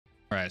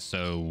All right,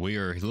 so we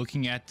are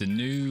looking at the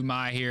new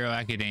My Hero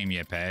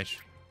Academia patch.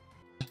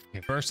 Okay,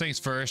 first things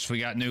first,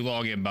 we got new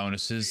login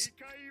bonuses.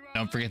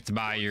 Don't forget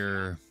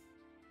to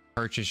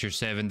purchase your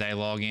 7-day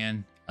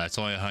login. It's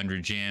only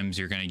 100 gems.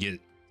 You're going to get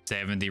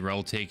 70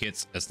 roll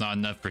tickets. That's not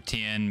enough for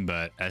 10,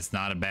 but that's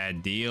not a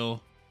bad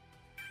deal.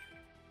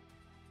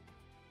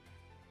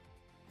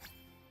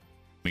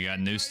 We got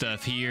new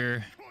stuff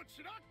here.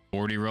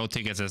 40 roll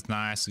tickets. That's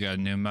nice. We got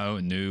a new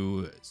emote,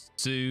 new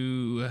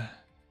Sue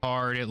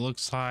card, it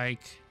looks like.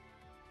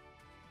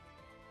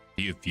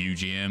 A few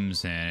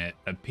gems, and it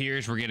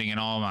appears we're getting an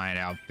All Might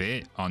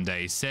outfit on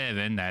day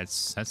 7.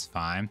 That's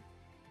fine.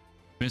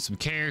 Been some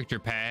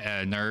character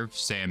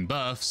nerfs and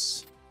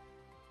buffs.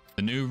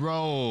 The new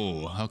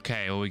role.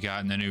 Okay, what we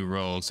got in the new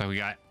role? So we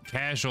got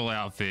casual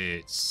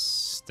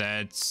outfits.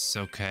 That's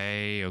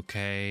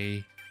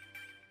okay.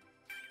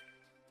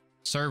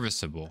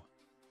 Serviceable.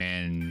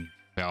 And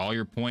got all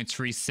your points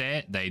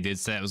reset. They did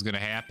say that was going to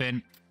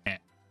happen.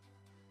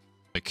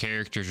 The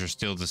characters are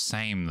still the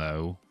same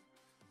though.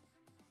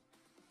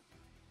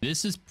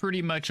 This is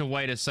pretty much a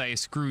way to say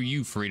screw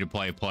you,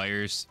 free-to-play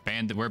players.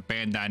 We're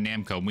Bandai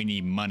Namco. We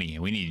need money.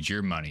 We need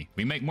your money.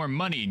 We make more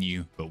money than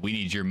you, but we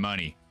need your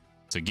money.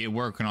 So get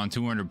working on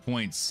 200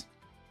 points,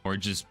 or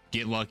just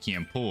get lucky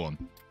and pull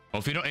them.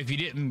 Well, if you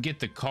didn't get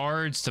the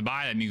cards to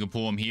buy them, you can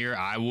pull them here.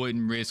 I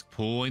wouldn't risk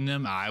pulling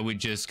them. I would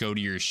just go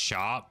to your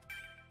shop.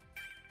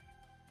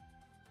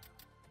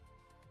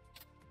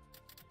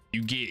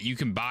 You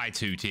can buy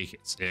 2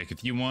 tickets.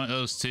 If you want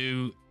those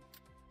 2,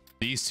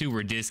 these 2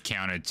 were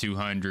discounted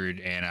 200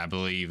 and I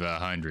believe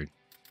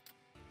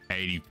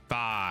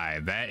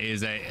 185.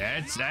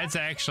 That's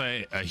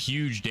actually a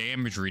huge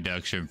damage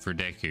reduction for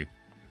Deku.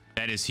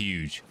 That is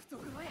huge.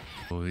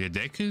 Oh yeah,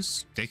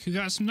 Deku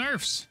got some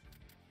nerfs.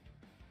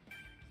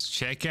 Let's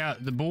check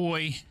out the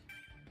boy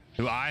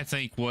who I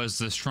think was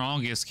the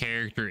strongest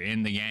character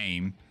in the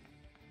game.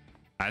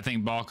 I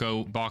think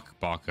Bakugo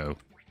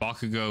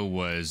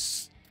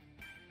was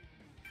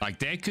like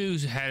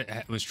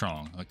Deku was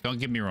strong. Like, don't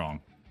get me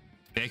wrong.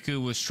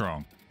 Deku was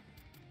strong.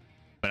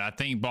 But I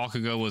think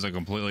Bakugo was a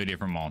completely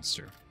different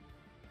monster.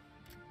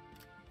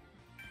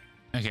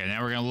 Okay,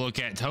 now we're going to look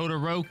at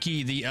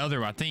Todoroki, the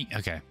other, I think.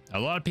 Okay, a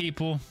lot of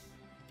people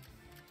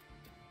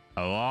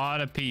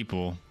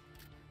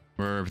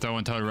were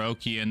throwing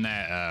Todoroki in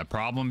that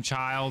problem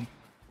child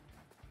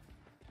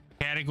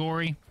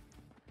category.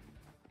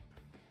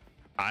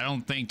 I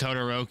don't think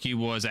Todoroki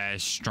was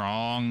as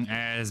strong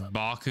as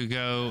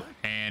Bakugo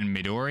and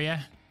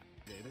Midoriya.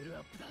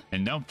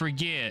 And don't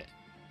forget,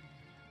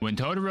 when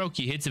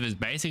Todoroki hits of his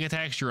basic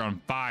attacks, you're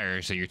on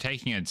fire, so you're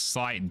taking a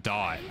slight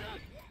dot.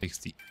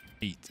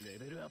 68.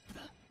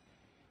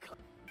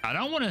 I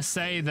don't want to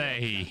say that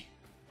he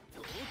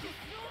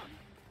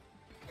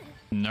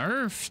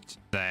nerfed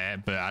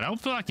that, but I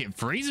don't feel like it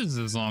freezes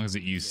as long as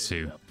it used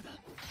to.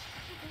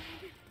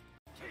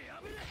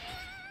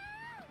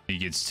 He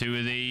gets 2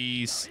 of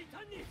these.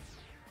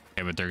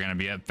 Okay, but they're gonna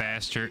be up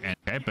faster. And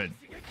okay, but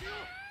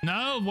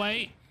no,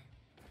 wait.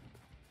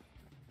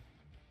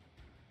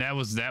 That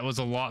was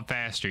a lot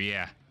faster.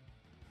 Yeah.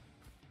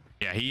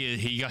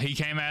 He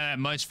came out of that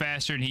much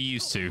faster than he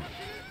used to.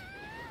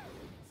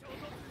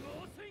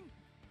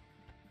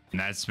 And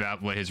that's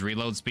about what his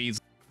reload speeds.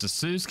 The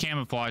Sue's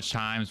camouflage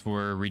times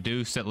were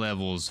reduced at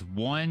levels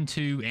 1,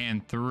 2,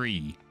 and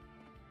 3.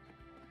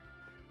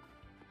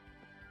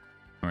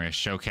 We're going to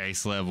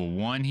showcase level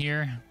 1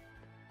 here.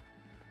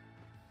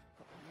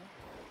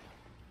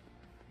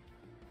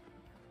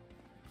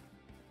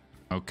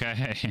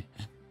 Okay.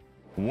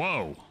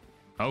 Whoa.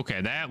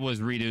 Okay, that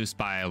was reduced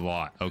by a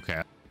lot.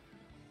 Okay.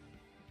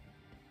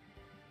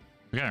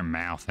 Look at her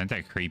mouth. Ain't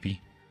that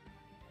creepy?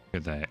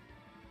 Look at that.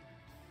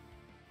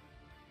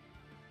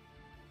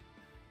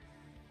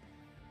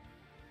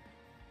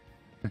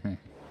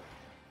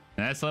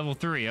 That's level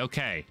 3.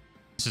 Okay.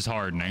 This is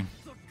hardening.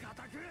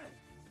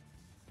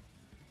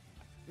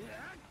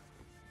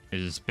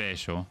 Is it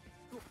special?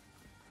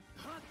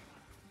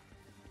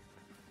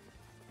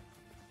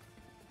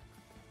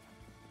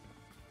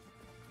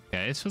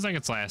 Yeah, this feels like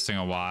it's lasting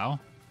a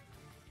while.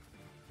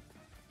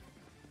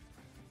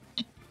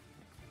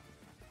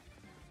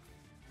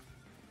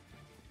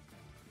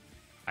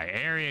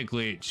 Area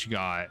glitch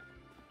got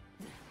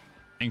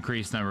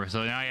increased number,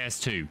 so now he has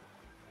 2.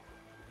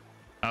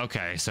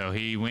 Okay, so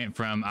he went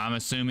from, I'm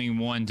assuming,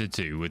 1 to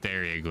 2 with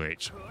area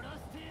glitch.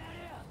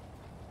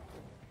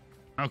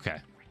 Okay.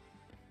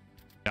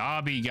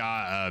 Dabi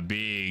got a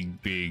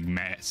big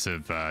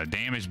massive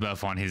damage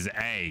buff on his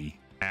A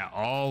at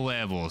all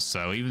levels,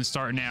 so even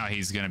starting out,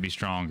 he's gonna be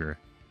stronger.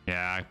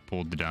 Yeah, I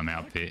pulled the dumb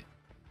outfit.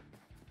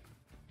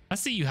 I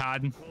see you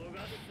hiding.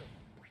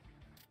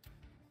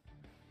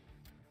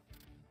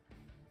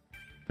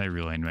 They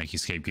really need to make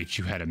Escape get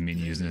you out of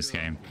menus in this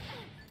game.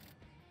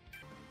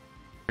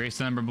 Increase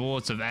the number of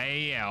bullets of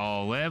A at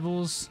all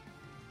levels.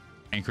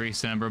 Increase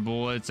the number of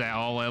bullets at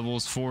all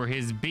levels for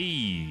his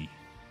B.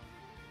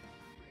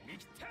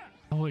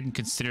 I wouldn't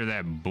consider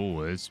that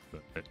bullets,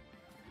 but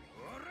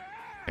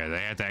yeah,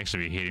 they have to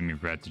actually be hitting me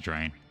for that to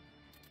drain.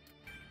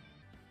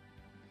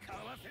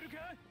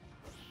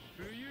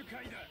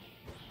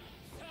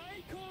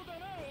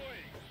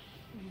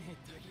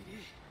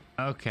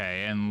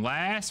 Okay, and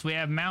last we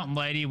have Mountain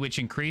Lady, which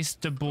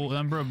increased the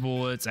number of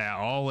bullets at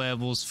all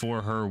levels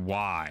for her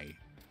Y.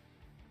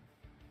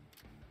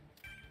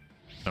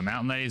 So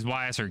Mountain Lady's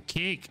Y is her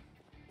kick.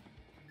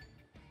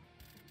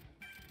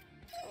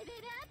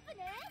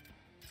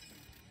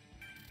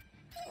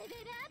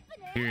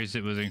 Here's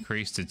it was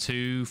increased to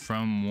 2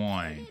 from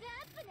 1.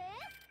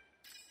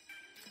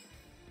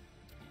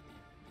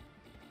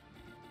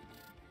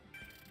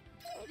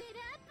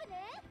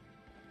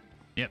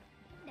 Yep.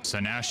 So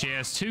now she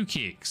has 2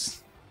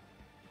 kicks.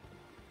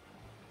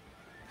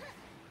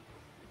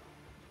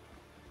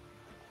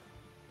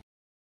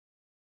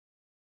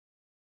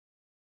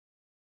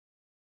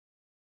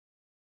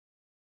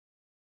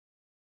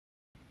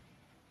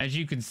 As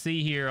you can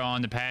see here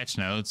on the patch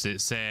notes,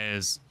 it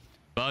says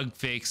bug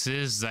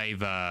fixes.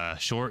 They've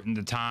shortened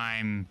the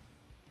time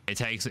it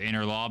takes to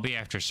enter lobby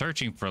after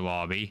searching for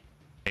lobby.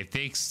 They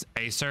fixed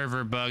a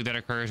server bug that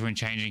occurs when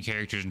changing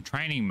characters in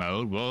training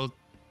mode. Well,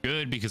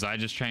 good, because I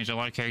just changed a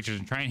lot of characters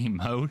in training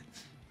mode.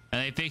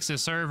 And they fixed a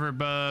server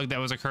bug that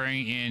was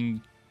occurring in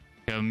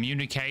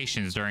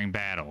communications during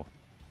battle.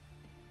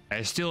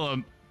 There's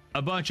still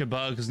a bunch of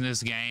bugs in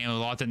this game, a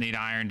lot that need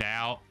ironed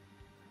out.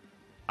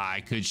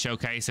 I could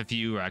showcase a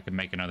few, or I could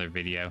make another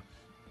video.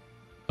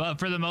 But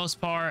for the most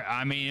part,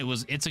 I mean,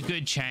 it's a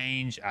good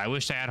change. I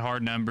wish they had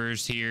hard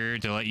numbers here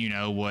to let you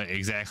know what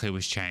exactly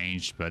was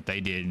changed, but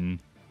they didn't.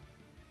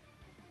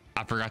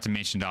 I forgot to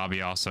mention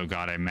Dabi also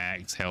got a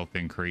max health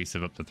increase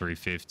of up to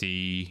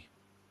 350.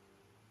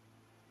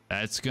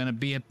 That's gonna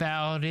be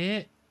about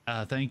it.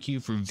 Thank you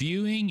for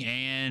viewing,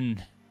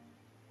 and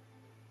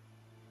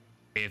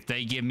if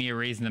they give me a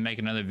reason to make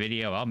another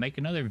video, I'll make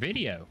another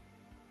video.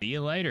 See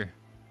you later.